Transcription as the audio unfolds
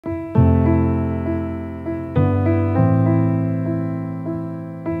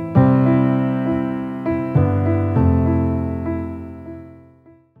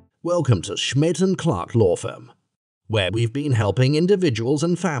Welcome to Schmidt & Clark Law Firm, where we've been helping individuals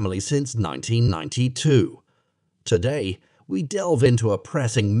and families since 1992. Today, we delve into a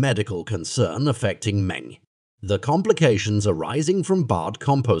pressing medical concern affecting many: the complications arising from Bard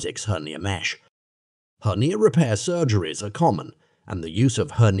Composix Hernia Mesh. Hernia repair surgeries are common, and the use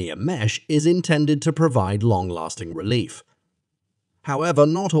of Hernia Mesh is intended to provide long-lasting relief. However,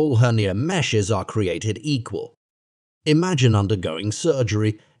 not all hernia meshes are created equal. Imagine undergoing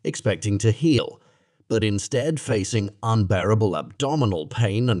surgery, expecting to heal, but instead facing unbearable abdominal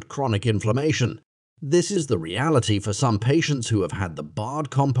pain and chronic inflammation. This is the reality for some patients who have had the Bard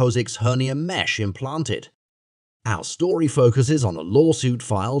Composix Hernia Mesh implanted. Our story focuses on a lawsuit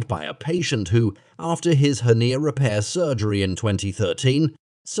filed by a patient who, after his hernia repair surgery in 2013,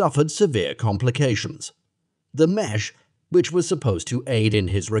 suffered severe complications. The mesh, which was supposed to aid in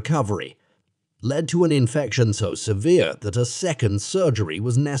his recovery, led to an infection so severe that a second surgery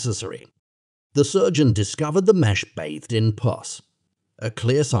was necessary. The surgeon discovered the mesh bathed in pus, a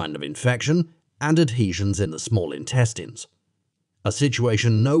clear sign of infection and adhesions in the small intestines, a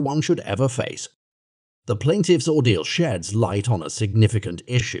situation no one should ever face. The plaintiff's ordeal sheds light on a significant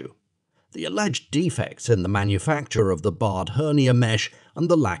issue: the alleged defects in the manufacture of the Bard Hernia Mesh and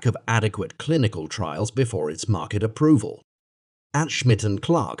the lack of adequate clinical trials before its market approval. At Schmidt &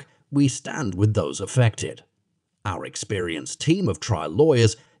 Clark, we stand with those affected. Our experienced team of trial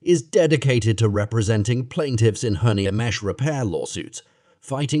lawyers is dedicated to representing plaintiffs in hernia mesh repair lawsuits,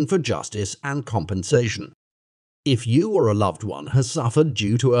 fighting for justice and compensation. If you or a loved one has suffered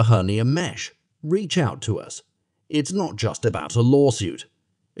due to a hernia mesh, reach out to us. It's not just about a lawsuit.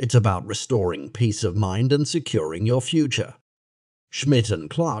 It's about restoring peace of mind and securing your future. Schmidt &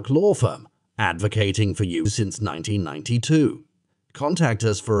 Clark Law Firm, advocating for you since 1992. Contact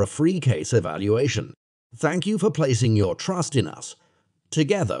us for a free case evaluation. Thank you for placing your trust in us.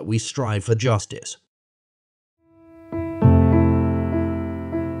 Together we strive for justice.